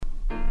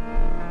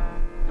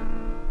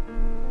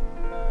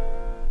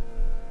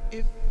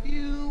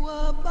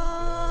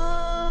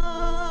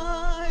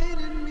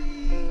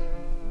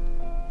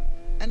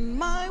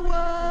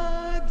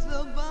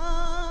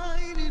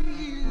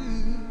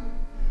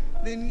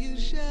you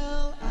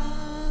shall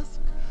ask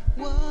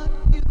what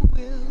you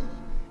will,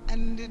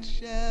 and it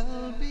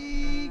shall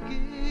be given.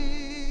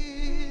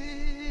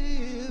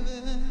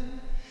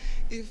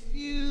 If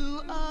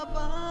you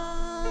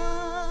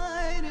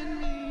abide in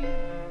me,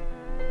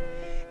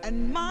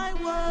 and my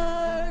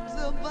words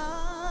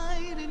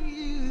abide in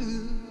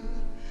you,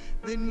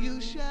 then you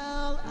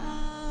shall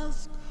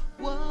ask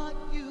what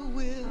you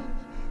will,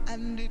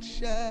 and it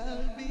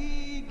shall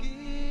be given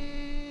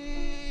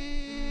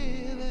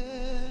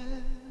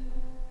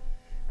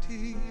to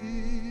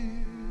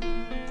you.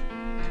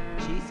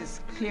 Jesus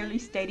clearly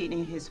stated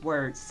in his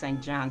words,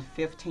 St. John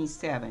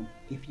 15:7,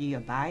 if ye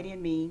abide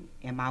in me,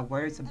 and my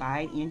words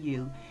abide in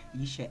you,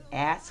 ye shall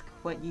ask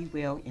what ye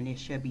will, and it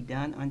shall be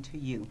done unto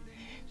you.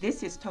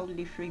 This is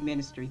Totally Free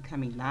Ministry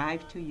coming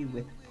live to you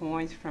with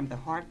Poems from the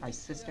Heart by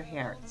Sister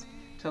Harris.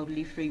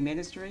 Totally Free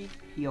Ministry,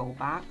 P.O.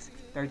 Box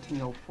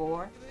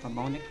 1304,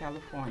 Pomona,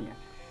 California,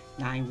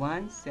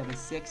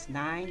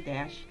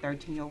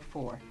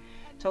 91769-1304.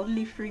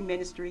 Totally Free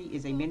Ministry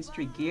is a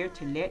ministry geared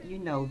to let you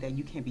know that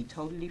you can be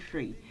totally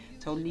free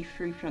from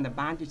the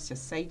bondage to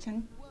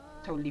Satan,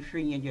 totally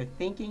free in your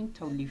thinking,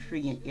 totally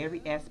free in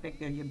every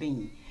aspect of your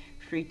being,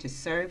 free to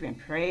serve and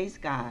praise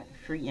God,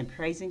 free in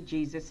praising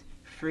Jesus,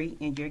 free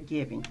in your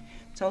giving.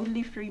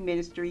 Totally Free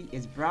Ministry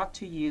is brought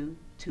to you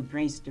to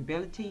bring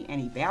stability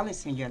and a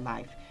balance in your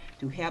life,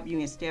 to help you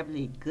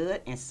establish a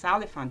good and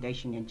solid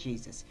foundation in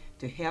Jesus,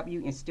 to help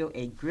you instill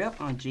a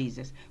grip on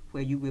Jesus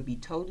where you will be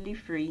totally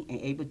free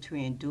and able to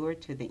endure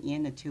to the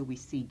end until we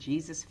see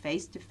Jesus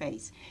face to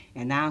face.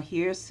 And now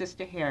here's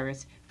Sister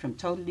Harris from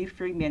Totally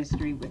Free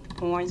Ministry with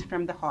Poems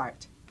from the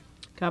Heart.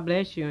 God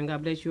bless you, and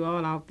God bless you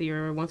all out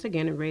there once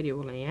again in Radio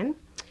Land.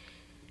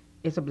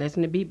 It's a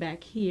blessing to be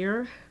back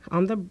here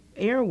on the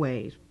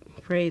airwaves.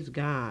 Praise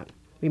God.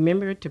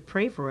 Remember to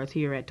pray for us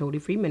here at Totally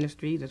Free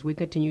Ministries as we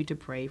continue to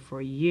pray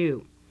for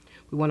you.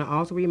 We want to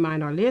also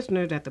remind our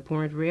listeners that the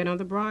poems read on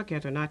the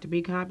broadcast are not to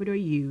be copied or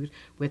used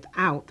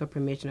without the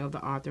permission of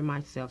the author,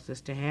 myself,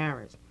 Sister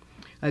Harris.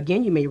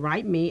 Again, you may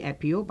write me at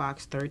P.O.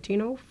 Box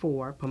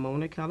 1304,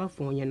 Pomona,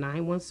 California,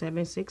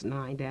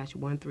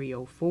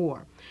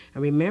 91769-1304.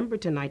 And remember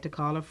tonight to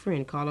call a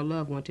friend, call a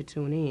loved one to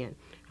tune in.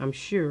 I'm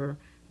sure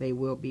they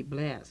will be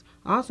blessed.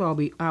 Also,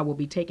 I will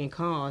be taking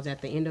calls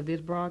at the end of this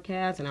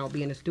broadcast, and I'll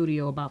be in the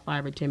studio about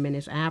 5 or 10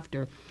 minutes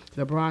after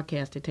the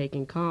broadcast to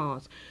taking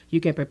calls.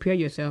 You can prepare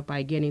yourself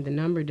by getting the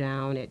number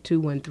down at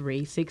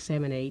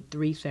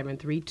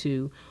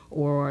 213-678-3732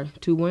 or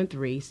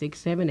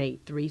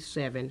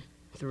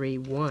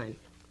 213-678-3731.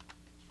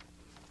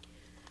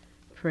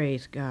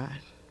 Praise God.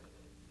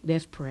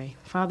 Let's pray.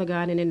 Father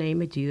God, in the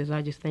name of Jesus,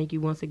 I just thank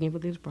you once again for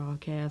this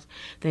broadcast.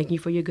 Thank you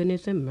for your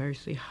goodness and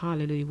mercy.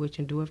 Hallelujah, which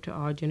endureth to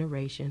our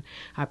generation.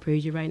 I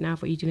praise you right now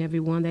for each and every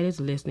one that is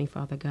listening,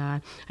 Father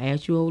God. I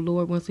ask you, O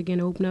Lord, once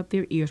again, open up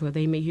their ears where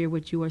they may hear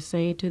what you are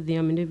saying to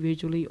them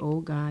individually,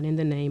 O God, in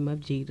the name of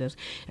Jesus.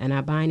 And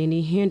I bind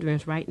any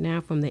hindrance right now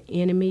from the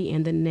enemy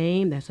in the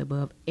name that's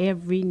above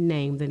every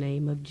name, the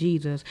name of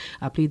Jesus.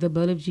 I plead the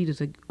blood of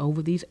Jesus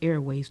over these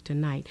airways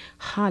tonight.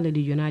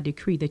 Hallelujah, and I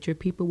decree that your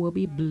people will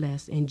be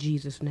blessed in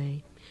Jesus'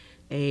 name.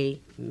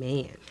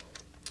 Amen.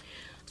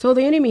 So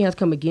the enemy has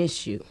come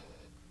against you.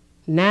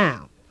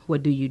 Now,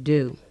 what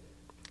do?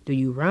 Do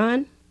you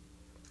run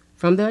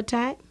from the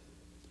attack?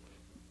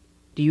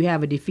 Do you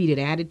have a defeated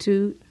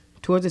attitude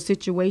towards a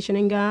situation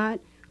in God,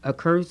 a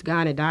cursed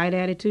God and died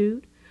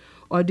attitude?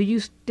 Or do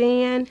you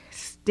stand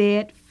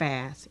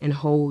steadfast and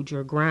hold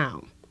your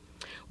ground?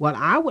 Well,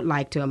 I would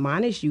like to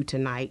admonish you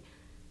tonight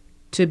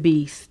to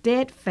be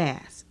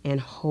steadfast and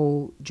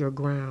hold your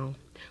ground,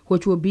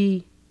 which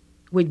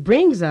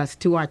brings us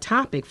to our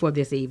topic for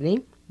this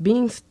evening,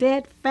 being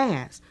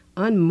steadfast,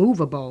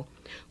 unmovable,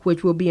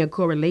 which will be in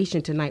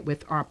correlation tonight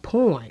with our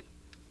poem,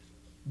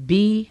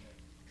 Be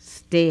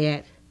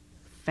Steadfast.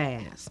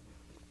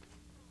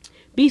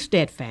 Be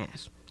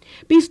steadfast.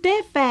 Be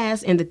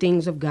steadfast in the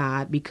things of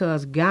God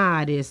because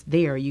God is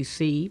there, you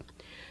see.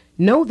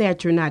 Know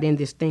that you're not in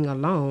this thing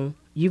alone.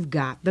 You've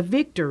got the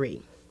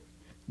victory.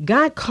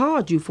 God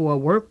called you for a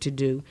work to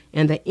do,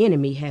 and the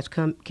enemy has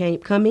come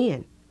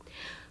in.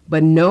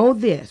 But know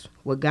this,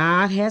 what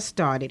God has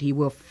started, he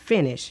will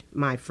finish,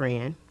 my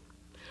friend.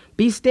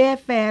 Be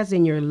steadfast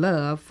in your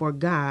love for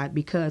God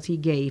because he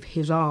gave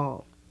his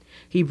all.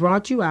 He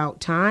brought you out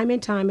time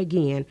and time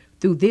again.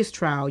 Through this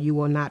trial, you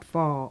will not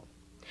fall.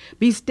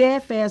 Be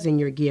steadfast in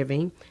your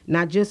giving,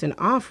 not just an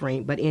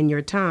offering, but in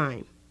your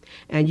time.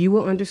 And you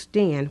will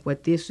understand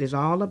what this is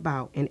all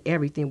about, and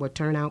everything will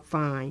turn out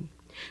fine.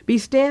 Be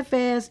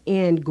steadfast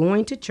in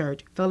going to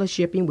church,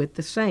 fellowshipping with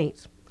the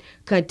saints.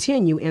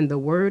 Continue in the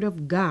word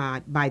of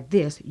God. By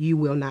this you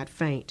will not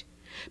faint.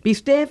 Be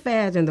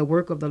steadfast in the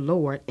work of the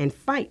Lord and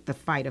fight the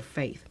fight of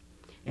faith.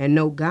 And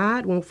know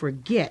God won't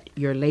forget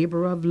your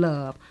labor of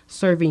love.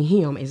 Serving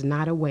him is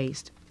not a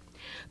waste.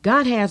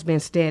 God has been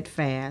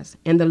steadfast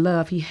in the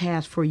love he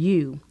has for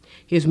you.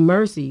 His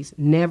mercies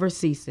never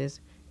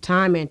ceases.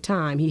 Time and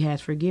time he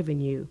has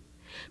forgiven you.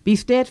 Be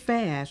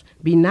steadfast.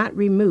 Be not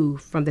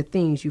removed from the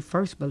things you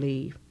first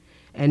believed.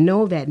 and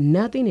know that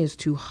nothing is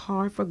too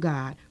hard for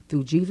God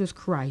through Jesus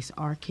Christ,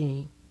 our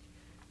King.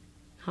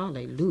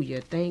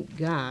 Hallelujah. Thank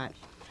God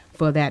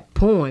for that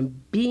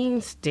poem,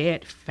 Being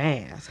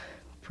Steadfast.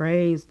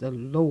 Praise the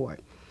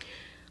Lord.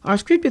 Our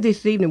scripture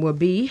this evening will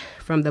be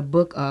from the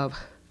book of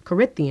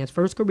Corinthians,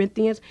 1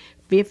 Corinthians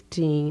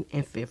 15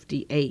 and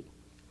 58.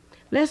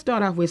 Let's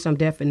start off with some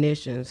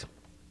definitions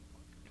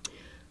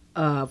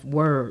of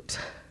words.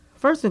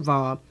 First of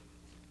all,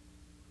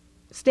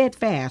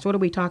 steadfast. What are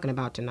we talking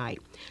about tonight?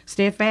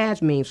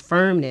 Steadfast means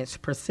firmness,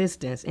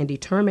 persistence, and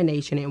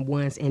determination in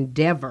one's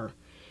endeavor.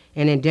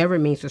 And endeavor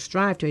means to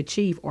strive to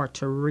achieve or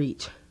to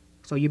reach.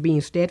 So you're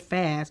being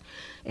steadfast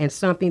in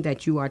something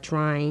that you are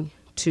trying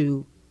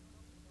to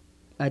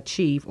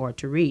achieve or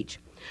to reach.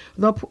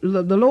 The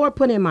Lord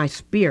put in my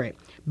spirit,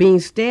 being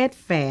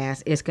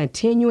steadfast is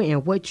continuing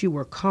in what you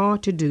were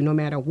called to do, no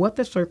matter what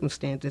the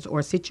circumstances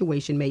or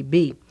situation may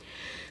be.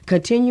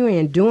 Continuing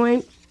in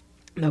doing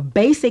the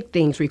basic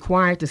things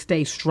required to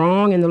stay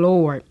strong in the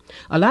Lord.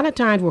 A lot of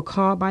times we're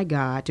called by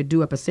God to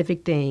do a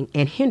specific thing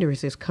and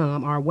hindrances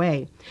come our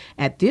way.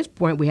 At this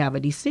point, we have a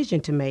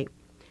decision to make.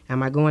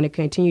 Am I going to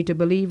continue to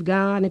believe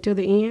God until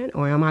the end,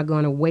 or am I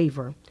going to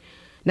waver?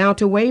 Now,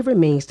 to waver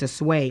means to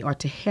sway or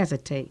to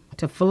hesitate,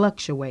 to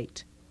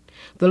fluctuate.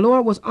 The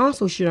Lord was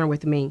also sharing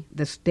with me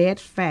the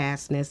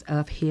steadfastness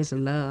of his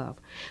love.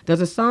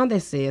 There's a song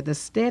that says, the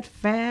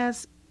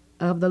steadfast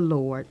of the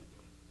Lord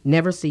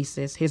never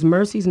ceases. His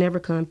mercies never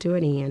come to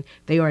an end.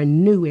 They are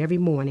new every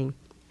morning.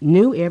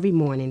 New every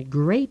morning.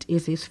 Great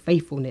is his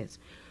faithfulness.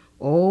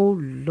 Oh,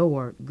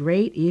 Lord,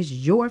 great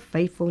is your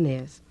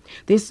faithfulness.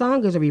 This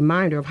song is a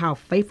reminder of how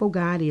faithful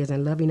God is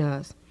in loving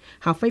us,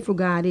 how faithful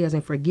God is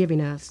in forgiving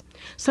us.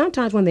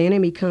 Sometimes when the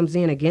enemy comes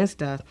in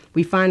against us,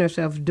 we find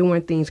ourselves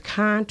doing things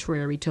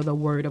contrary to the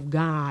word of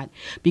God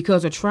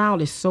because the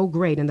trial is so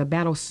great and the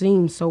battle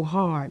seems so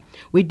hard.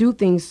 We do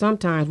things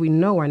sometimes we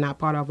know are not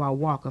part of our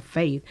walk of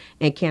faith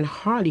and can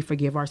hardly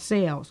forgive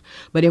ourselves.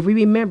 But if we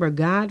remember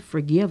God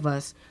forgive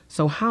us,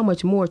 so how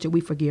much more should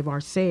we forgive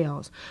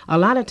ourselves? A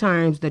lot of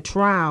times the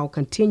trial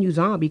continues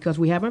on because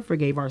we haven't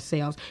forgave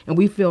ourselves and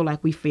we feel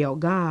like we failed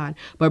God.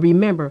 But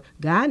remember,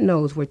 God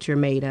knows what you're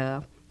made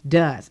of,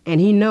 does,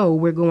 and he knows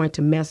we're going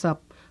to mess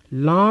up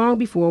long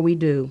before we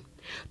do.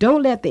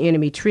 Don't let the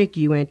enemy trick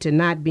you into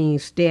not being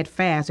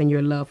steadfast in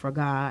your love for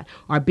God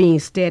or being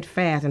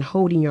steadfast and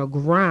holding your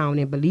ground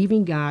and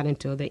believing God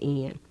until the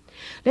end.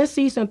 Let's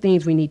see some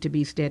things we need to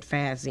be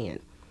steadfast in.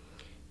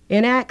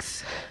 In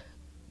Acts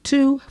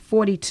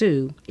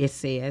 2:42, it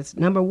says,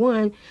 number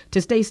 1,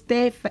 to stay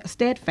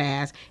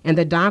steadfast in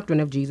the doctrine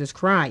of Jesus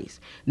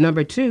Christ.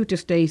 Number 2, to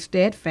stay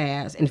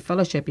steadfast in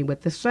fellowshipping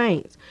with the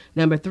saints.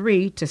 Number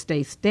 3, to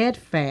stay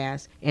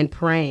steadfast in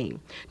praying.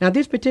 Now,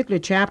 this particular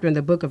chapter in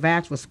the book of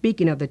Acts was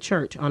speaking of the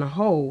church on a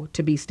whole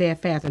to be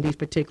steadfast in these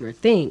particular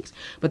things,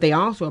 but they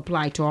also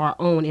apply to our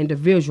own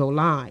individual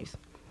lives.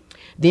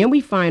 Then we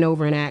find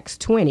over in Acts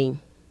 20,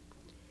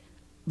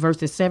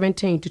 verses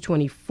 17 to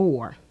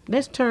 24.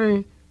 Let's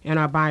turn in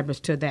our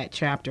Bibles to that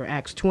chapter,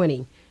 Acts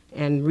 20,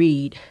 and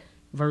read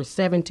verse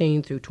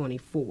 17 through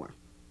 24.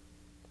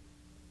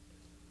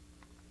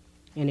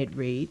 And it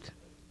reads,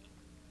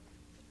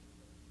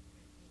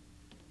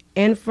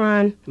 and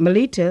from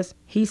Miletus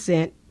he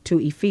sent to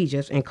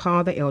Ephesus and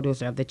called the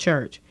elders of the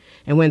church.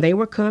 And when they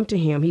were come to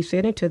him, he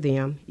said unto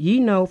them, ye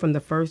know from the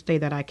first day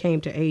that I came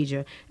to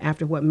Asia,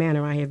 after what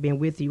manner I have been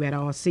with you at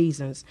all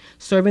seasons,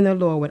 serving the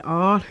Lord with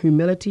all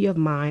humility of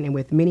mind and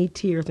with many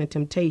tears and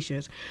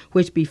temptations,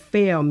 which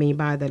befell me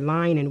by the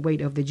lying in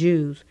wait of the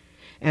Jews,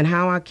 and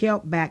how I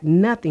kept back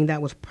nothing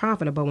that was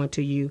profitable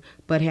unto you,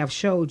 but have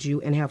showed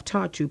you and have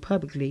taught you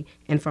publicly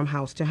and from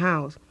house to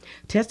house,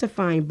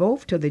 testifying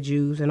both to the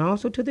Jews and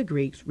also to the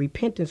Greeks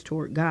repentance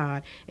toward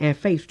God and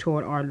faith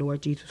toward our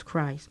Lord Jesus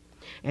Christ.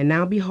 And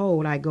now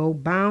behold, I go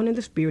bound in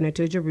the Spirit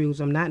into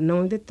Jerusalem, not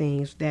knowing the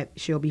things that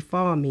shall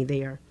befall me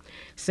there,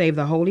 save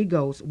the Holy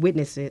Ghost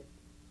witness it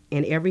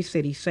in every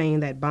city,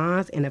 saying that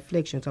bonds and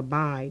afflictions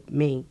abide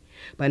me.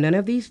 But none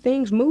of these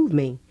things move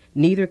me,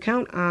 neither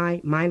count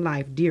I my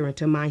life dear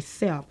unto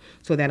myself,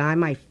 so that I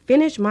might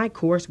finish my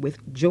course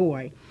with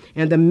joy,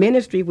 and the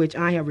ministry which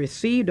I have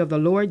received of the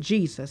Lord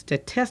Jesus, to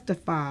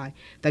testify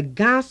the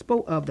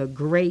gospel of the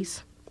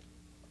grace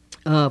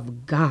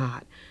of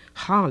God.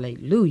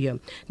 Hallelujah.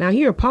 Now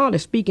here Paul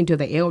is speaking to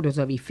the elders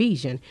of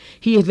Ephesians.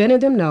 He is letting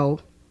them know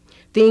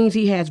things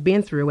he has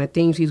been through and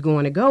things he's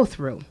going to go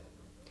through.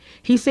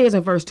 He says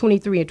in verse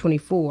 23 and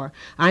 24,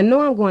 I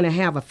know I'm going to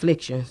have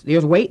afflictions.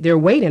 They're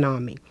waiting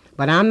on me,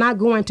 but I'm not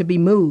going to be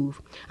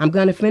moved. I'm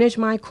going to finish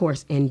my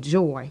course in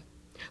joy.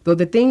 Though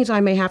the things I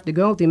may have to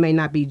go through may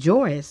not be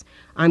joyous,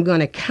 I'm going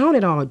to count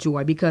it all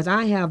joy because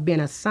I have been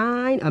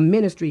assigned a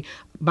ministry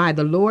by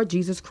the Lord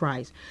Jesus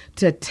Christ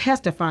to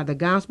testify the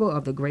gospel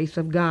of the grace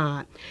of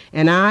God.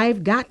 And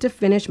I've got to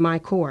finish my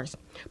course.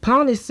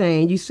 Paul is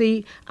saying, you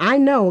see, I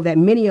know that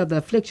many of the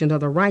afflictions of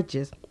the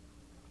righteous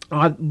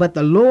but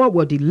the Lord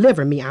will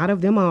deliver me out of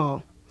them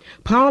all.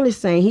 Paul is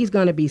saying he's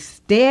going to be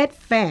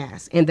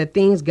steadfast in the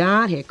things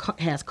God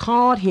has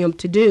called him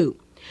to do.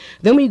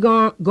 Then we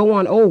go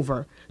on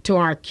over to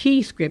our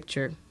key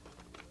scripture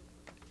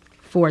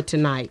for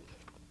tonight.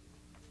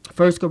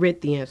 1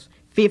 Corinthians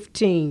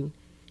 15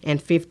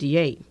 and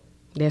 58.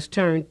 Let's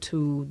turn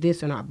to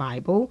this in our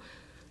Bible.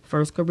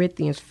 1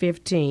 Corinthians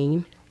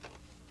 15,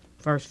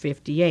 verse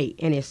 58.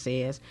 And it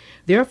says,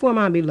 "Therefore,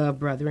 my beloved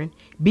brethren,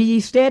 be ye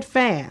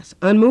steadfast,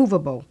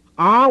 unmovable,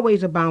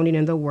 always abounding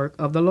in the work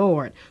of the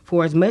Lord,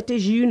 for as much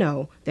as you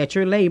know that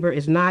your labor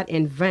is not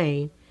in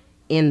vain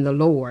in the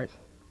Lord."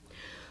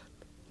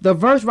 The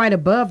verse right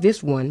above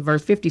this one,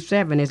 verse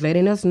 57, is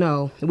letting us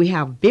know we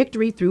have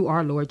victory through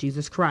our Lord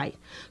Jesus Christ.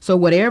 So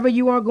whatever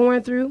you are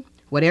going through,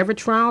 whatever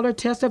trial or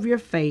test of your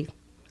faith,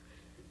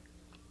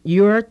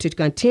 you're to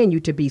continue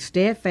to be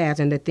steadfast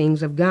in the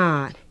things of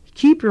God.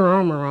 Keep your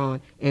armor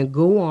on and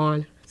go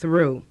on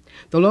through.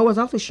 The Lord was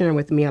also sharing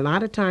with me a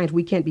lot of times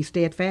we can't be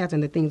steadfast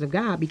in the things of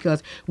God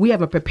because we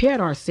haven't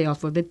prepared ourselves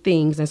for the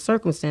things and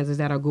circumstances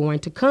that are going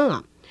to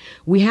come.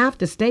 We have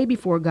to stay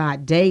before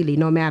God daily,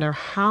 no matter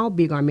how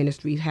big our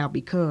ministries have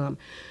become.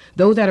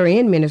 Those that are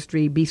in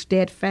ministry, be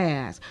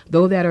steadfast.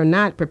 Those that are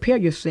not, prepare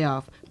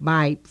yourself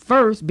by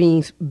first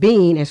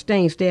being and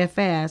staying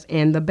steadfast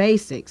in the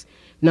basics.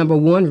 Number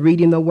one,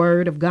 reading the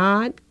word of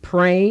God,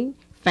 praying,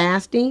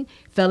 fasting,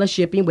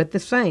 fellowshipping with the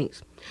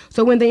saints.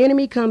 So when the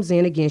enemy comes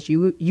in against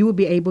you, you will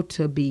be able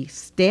to be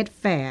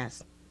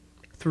steadfast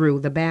through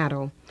the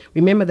battle.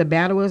 Remember, the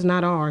battle is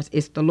not ours,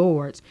 it's the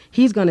Lord's.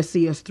 He's going to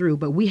see us through,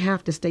 but we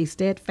have to stay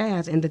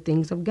steadfast in the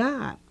things of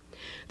God.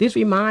 This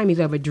reminds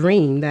me of a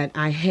dream that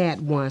I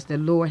had once. The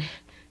Lord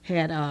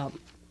had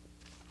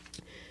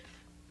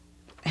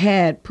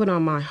put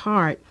on my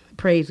heart,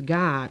 praise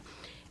God.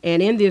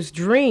 And in this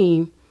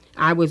dream,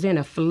 I was in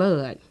a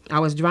flood. I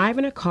was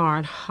driving a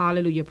car,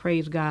 hallelujah,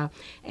 praise God.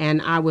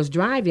 And I was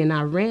driving,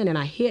 I ran and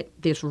I hit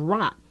this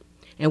rock.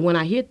 And when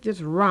I hit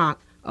this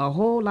rock, a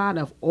whole lot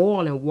of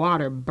oil and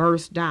water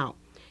burst out.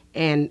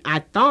 And I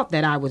thought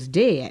that I was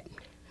dead.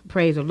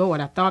 Praise the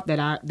Lord. I thought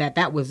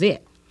that was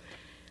it.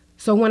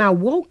 So when I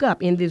woke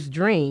up in this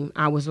dream,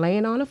 I was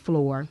laying on the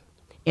floor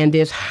in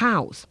this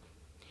house.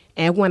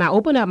 And when I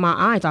opened up my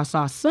eyes, I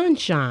saw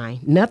sunshine,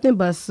 nothing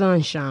but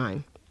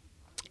sunshine.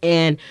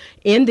 And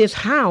in this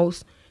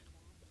house,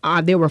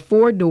 there were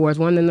 4 doors,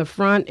 one in the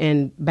front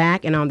and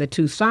back and on the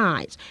 2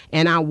 sides.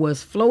 And I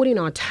was floating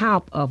on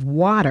top of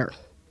water.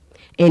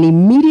 And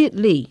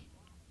immediately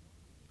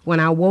when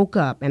I woke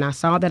up and I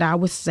saw that I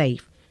was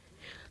safe,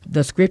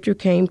 the scripture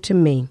came to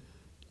me.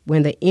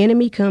 When the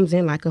enemy comes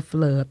in like a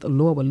flood, the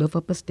Lord will lift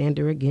up a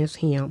standard against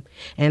him.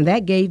 And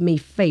that gave me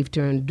faith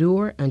to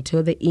endure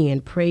until the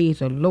end. Praise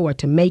the Lord,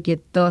 to make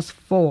it thus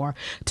far,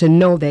 to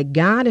know that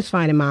God is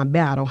fighting my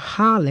battle.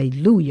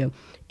 Hallelujah.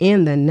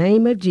 In the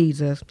name of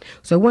Jesus.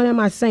 So what am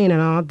I saying in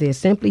all this?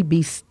 Simply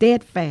be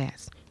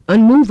steadfast,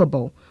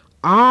 unmovable,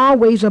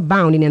 always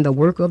abounding in the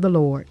work of the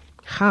Lord.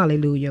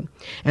 Hallelujah.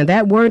 And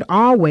that word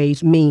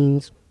always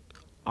means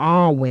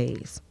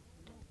always.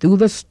 Through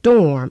the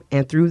storm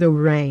and through the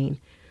rain,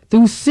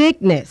 through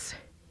sickness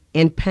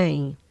and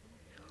pain.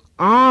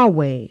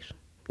 Always.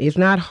 It's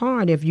not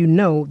hard if you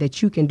know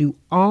that you can do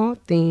all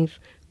things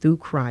through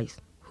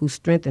Christ who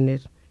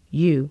strengtheneth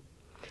you.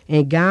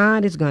 And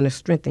God is going to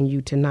strengthen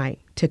you tonight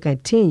to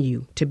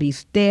continue to be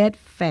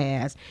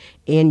steadfast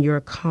in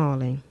your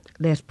calling.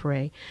 Let's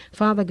pray.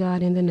 Father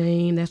God, in the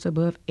name that's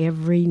above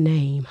every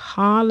name,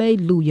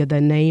 hallelujah, the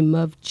name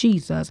of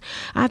Jesus.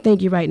 I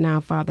thank you right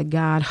now, Father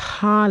God,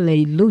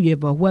 hallelujah,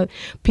 for what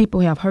people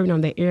have heard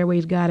on the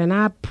airways, God, and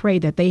I pray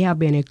that they have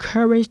been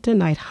encouraged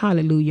tonight,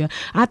 hallelujah.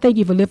 I thank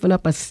you for lifting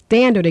up a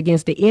standard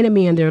against the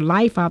enemy in their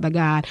life, Father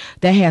God,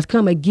 that has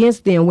come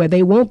against them where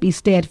they won't be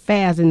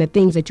steadfast in the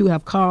things that you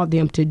have called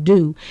them to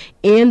do,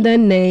 in the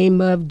name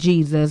of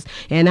Jesus.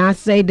 And I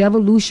say, devil,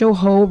 loose your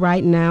hold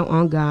right now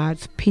on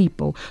God's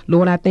people.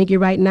 Lord, I thank you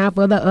right now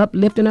for the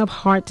uplifting of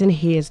hearts and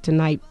heads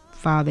tonight,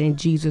 Father, in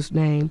Jesus'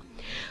 name.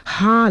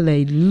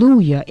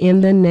 Hallelujah.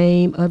 In the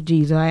name of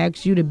Jesus, I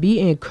ask you to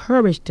be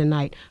encouraged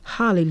tonight.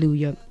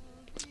 Hallelujah.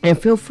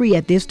 And feel free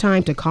at this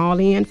time to call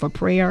in for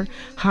prayer.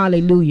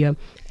 Hallelujah.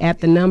 At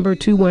the number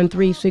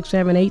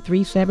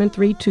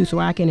 213-678-3732 so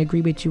I can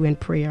agree with you in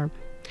prayer.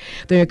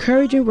 The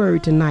encouraging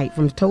word tonight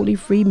from Totally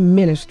Free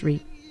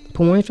Ministry,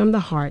 pouring from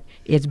the heart,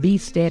 is be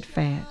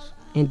steadfast.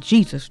 In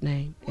Jesus'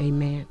 name,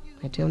 amen.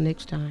 Until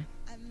next time.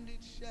 And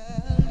it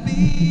shall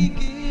be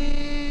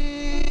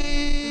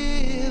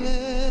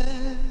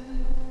given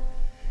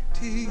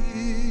to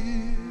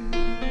you.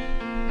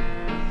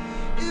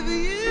 If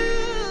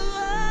you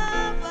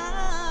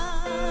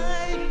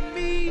abide in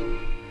me,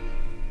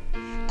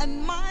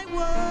 and my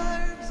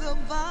words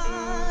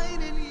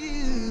abide in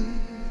you,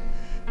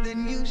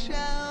 then you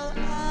shall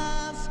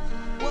ask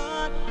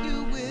what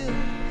you will,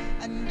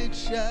 and it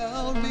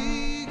shall be